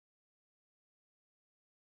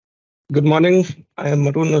Good morning. I am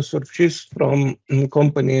Arūnas Urbšys from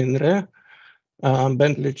company NRE,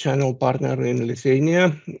 Bentley channel partner in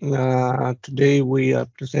Lithuania. Today we are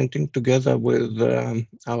presenting together with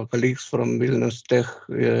our colleagues from Vilnius Tech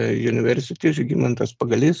University, Žygimantas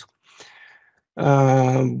Pagalys.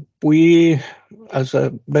 We, as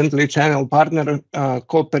a Bentley channel partner,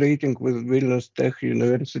 cooperating with Vilnius Tech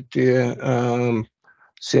University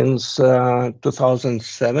since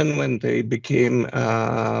 2007, when they became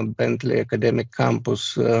Bentley Academic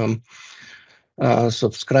Campus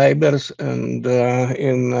subscribers, and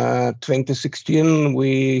in 2016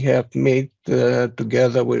 we have made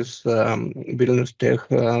together with Vilnius Tech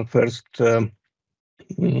first a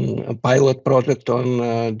pilot project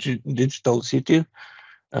on digital city,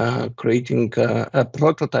 creating a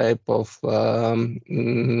prototype of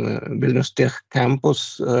Vilnius Tech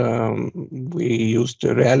campus. We used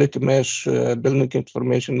reality mesh, building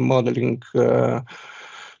information modeling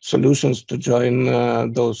solutions to join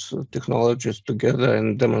those technologies together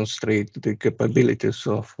and demonstrate the capabilities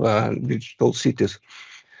of digital cities.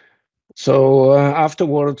 So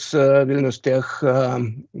afterwards, Vilnius Tech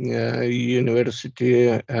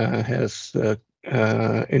University has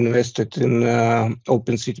invested in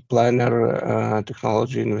OpenCities Planner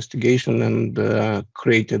technology investigation and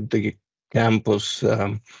created the campus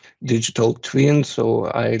digital twin. So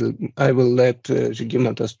I will let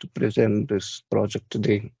Žygimantas to present this project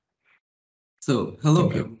today. So hello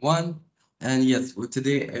everyone, and yes,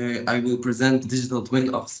 today I will present digital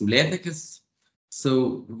twin of Saulėtekis.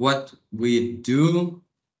 So what we've done,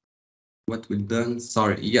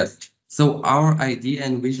 So our idea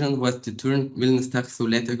and vision was to turn Vilnius Tech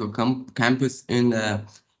Saulėtekio campus in a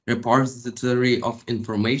repository of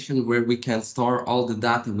information where we can store all the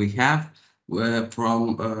data we have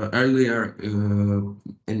from earlier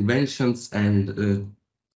inventions and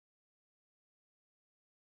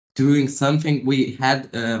doing something. We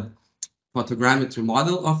had a photogrammetry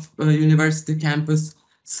model of a university campus.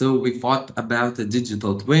 So we thought about a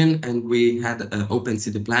digital twin, and we had an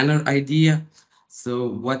OpenCities Planner idea. So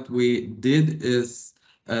what we did is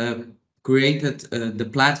created the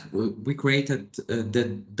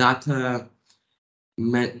data.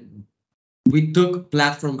 We took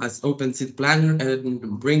platform as OpenCities Planner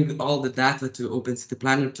and bring all the data to OpenCities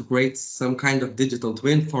Planner to create some kind of digital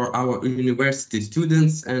twin for our university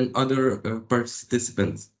students and other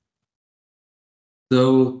participants.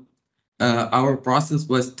 So our process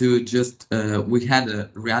was to just, we had a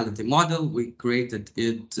reality model, we created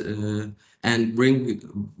it and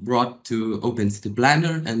brought to OpenCities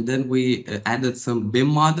Planner, and then we added some BIM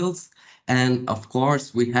models. And of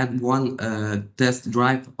course, we had one test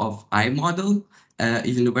drive of iModel,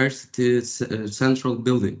 university's central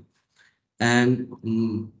building. And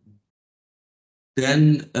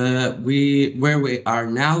then where we are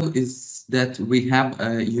now is that we have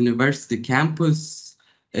a university campus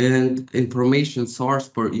and information source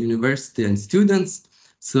for university and students.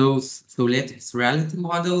 So Saulėtekis reality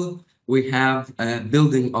model, we have a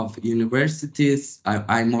building of universities,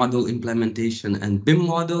 iModel implementation and BIM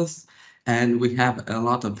models, and we have a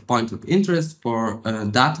lot of point of interest for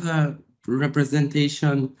data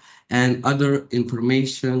representation and other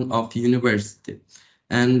information of university.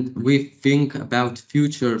 And we think about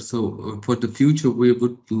future. So for the future, we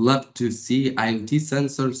would love to see IoT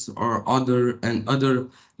sensors or other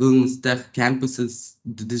Vilnius Tech campuses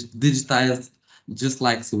digitized, just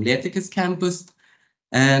like Saulėtekis campus.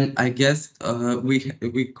 And I guess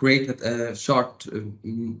we created a short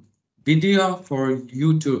video for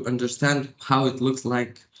you to understand how it looks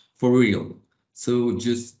like for real. So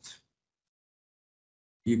just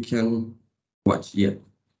you can watch. Yeah.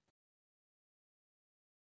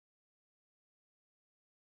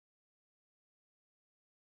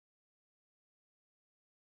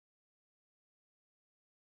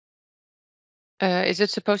 Is it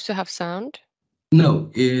supposed to have sound? No,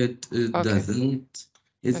 it doesn't.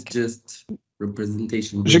 It's just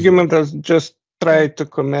representation. Žygimantas, just try to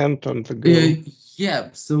comment on the go. Yeah,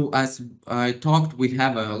 so as I talked, we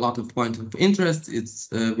have a lot of points of interest. It's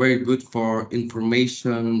very good for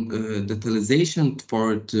information detailization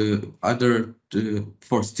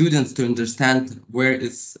for students to understand where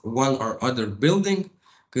is one or other building,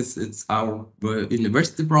 because it's our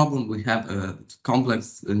university problem. We have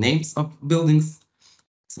complex names of buildings.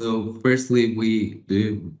 So firstly, we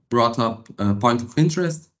brought up a point of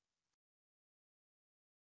interest.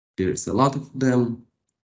 There's a lot of them.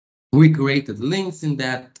 We created links in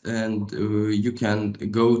that, and you can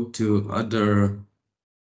go to other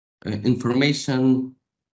information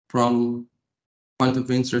from point of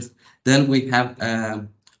interest. Then we have a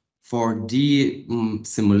 4D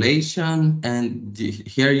simulation, and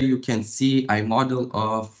here you can see a model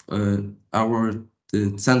of our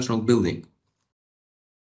central building.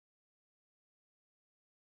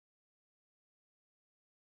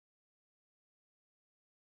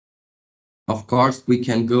 Of course, we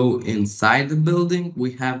can go inside the building.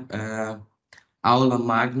 We have Aula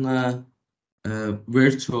Magna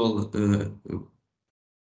virtual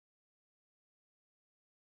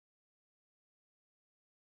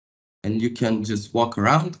and you can just walk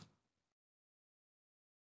around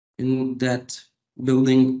in that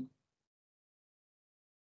building.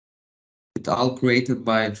 It's all created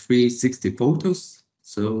by 360 photos,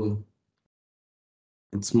 so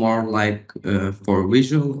it's more like for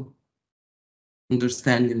visual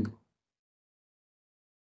understanding.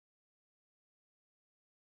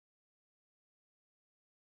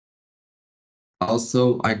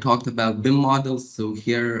 Also, I talked about BIM models, so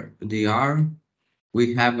here they are.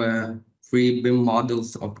 We have 3 BIM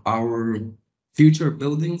models of our future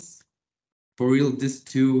buildings. For real, this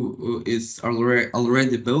too is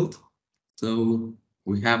already built. So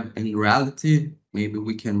we have in reality, maybe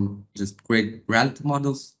we can just create reality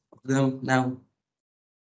models of them now.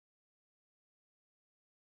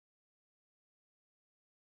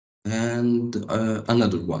 And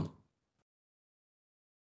another one.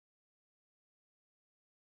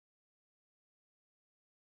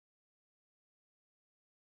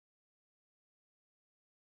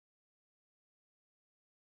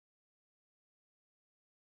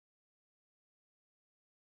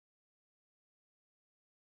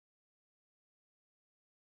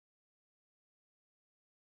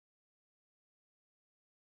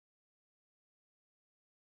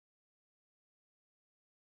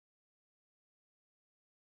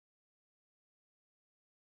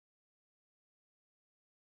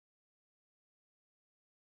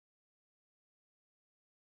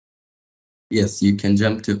 Yes, you can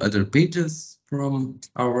jump to other pages from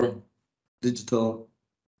our digital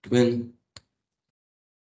twin.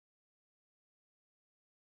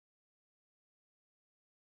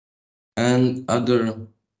 And other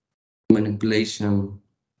manipulation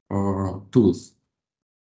or tools.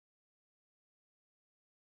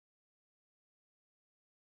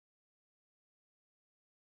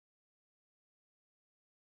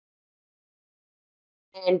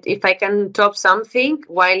 And if I can top something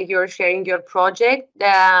while you're sharing your project,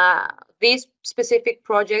 this specific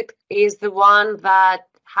project is the one that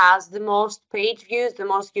has the most page views, the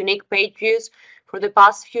most unique page views for the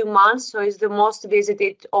past few months. So it's the most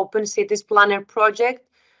visited OpenCities Planner project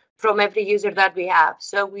from every user that we have.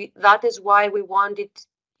 So that is why we wanted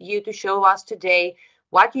you to show us today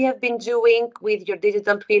what you have been doing with your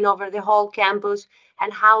digital twin over the whole campus,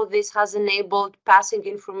 and how this has enabled passing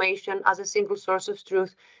information as a single source of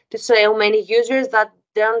truth to so many users that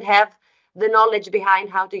don't have the knowledge behind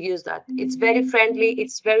how to use that. It's very friendly,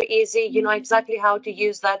 it's very easy, you know exactly how to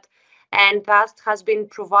use that, and that has been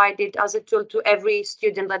provided as a tool to every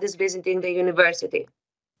student that is visiting the university.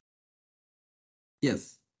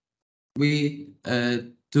 Yes, we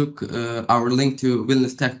took our link to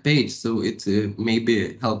Vilnius Tech page, so it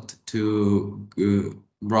maybe helped to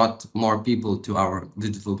brought more people to our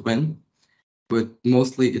digital twin, but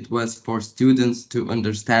mostly it was for students to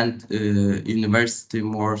understand university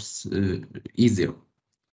more easier.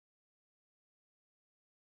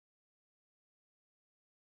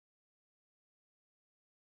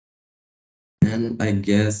 And I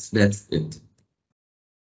guess that's it.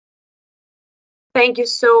 Thank you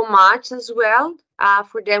so much as well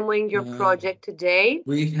for demoing your project today.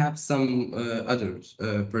 We have some others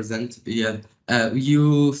present. Yeah,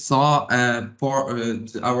 you saw for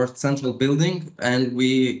our central building, and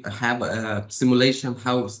we have a simulation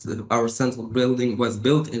how our central building was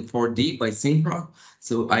built in 4D by Synchro.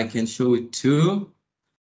 So I can show it too.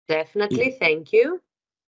 Definitely, thank you.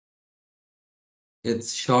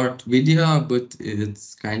 It's short video, but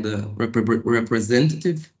it's kind of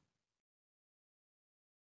representative.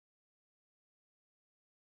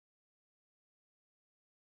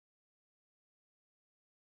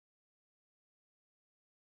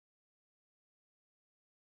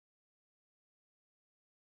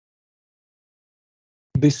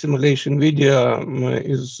 This simulation video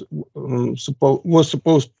was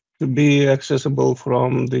supposed to be accessible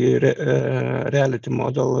from the reality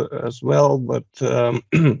model as well, but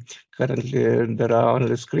currently there are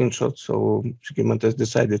only screenshots, so Gediminas has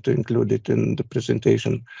decided to include it in the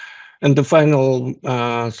presentation. And the final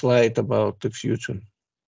slide about the future.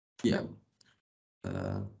 Yeah.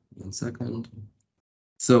 1 second.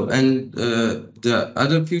 So, and the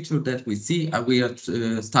other future that we see, we are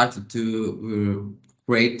started to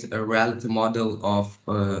create a reality model of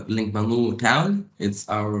Linkmenų town. It's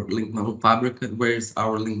our Linkmenų Fabrica, where's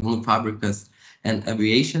our Linkmenų Fabricas and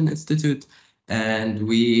Aviation Institute. And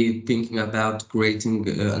we thinking about creating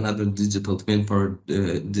another digital twin for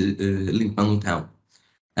the Linkmenų town.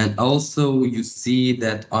 And also you see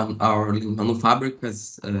that on our Linkmenų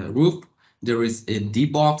Fabricas roof, there is a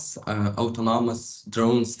D-Box autonomous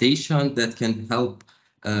drone station that can help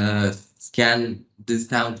scan this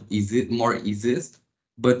town more easiest,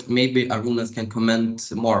 but maybe Arūnas can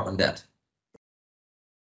comment more on that.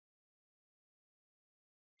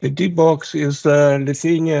 The D-Box is a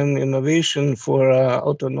Lithuanian innovation for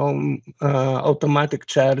automatic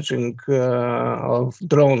charging of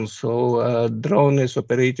drones. So a drone is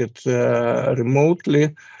operated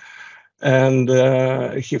remotely, and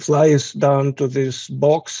he flies down to this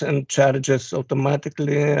box and charges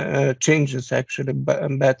automatically, changes actually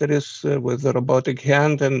batteries with a robotic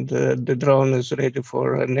hand, and the drone is ready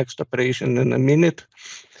for next operation in a minute.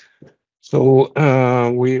 So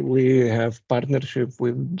we have partnership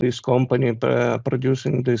with this company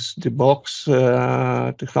producing this D-Box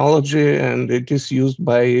technology, and it is used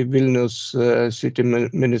by Vilnius city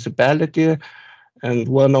municipality. And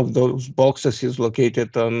one of those boxes is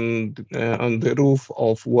located on the roof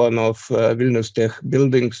of one of Vilnius Tech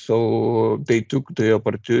buildings. So they took the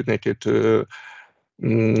opportunity to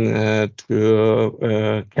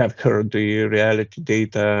capture the reality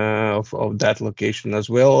data of that location as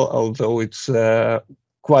well, although it's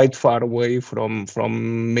quite far away from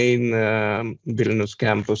main Vilnius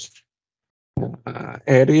campus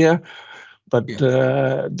area. But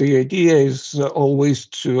the idea is always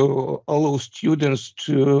to allow students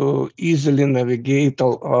to easily navigate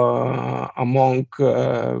among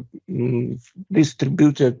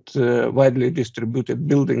widely distributed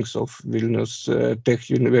buildings of Vilnius Tech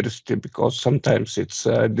University, because sometimes it's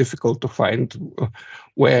difficult to find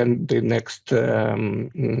when the next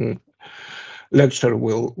lecture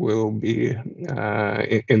will be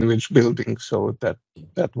in which building. So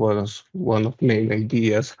that was one of the main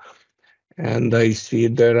ideas. And I see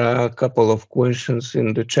there are a couple of questions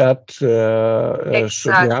in the chat. Exactly.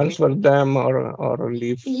 Should we answer them or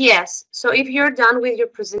leave? Yes. So if you're done with your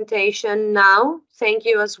presentation now, thank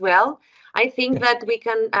you as well. I think that we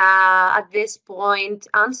can, at this point,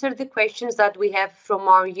 answer the questions that we have from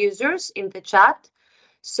our users in the chat.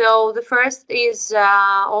 So the first is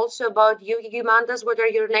also about you, Gediminas. What are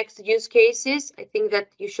your next use cases? I think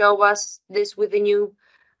that you show us this with the new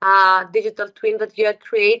digital twin that you are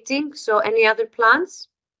creating. So any other plans?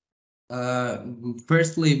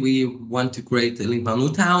 Firstly, we want to create a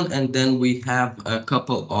Linkmenų town, and then we have a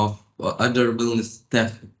couple of other Vilnius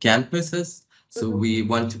Tech campuses. So we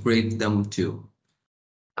want to create them too.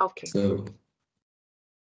 Okay. So.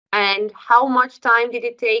 And how much time did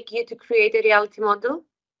it take you to create a reality model?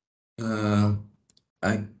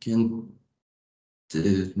 I can.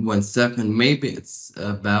 1 second, maybe it's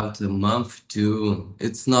about a month to,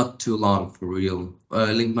 it's not too long for real.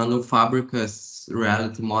 Linkmenų Fabricas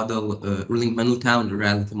reality model, Linkmenų town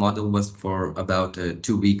reality model was for about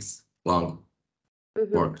 2 weeks long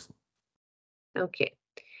work. Okay.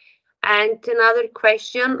 And another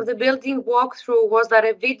question, the building walkthrough, was that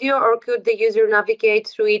a video or could the user navigate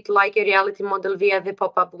through it like a reality model via the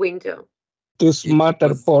pop-up window? This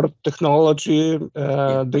Matterport technology,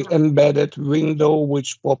 the embedded window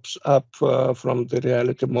which pops up from the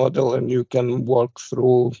reality model, and you can walk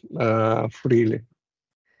through freely.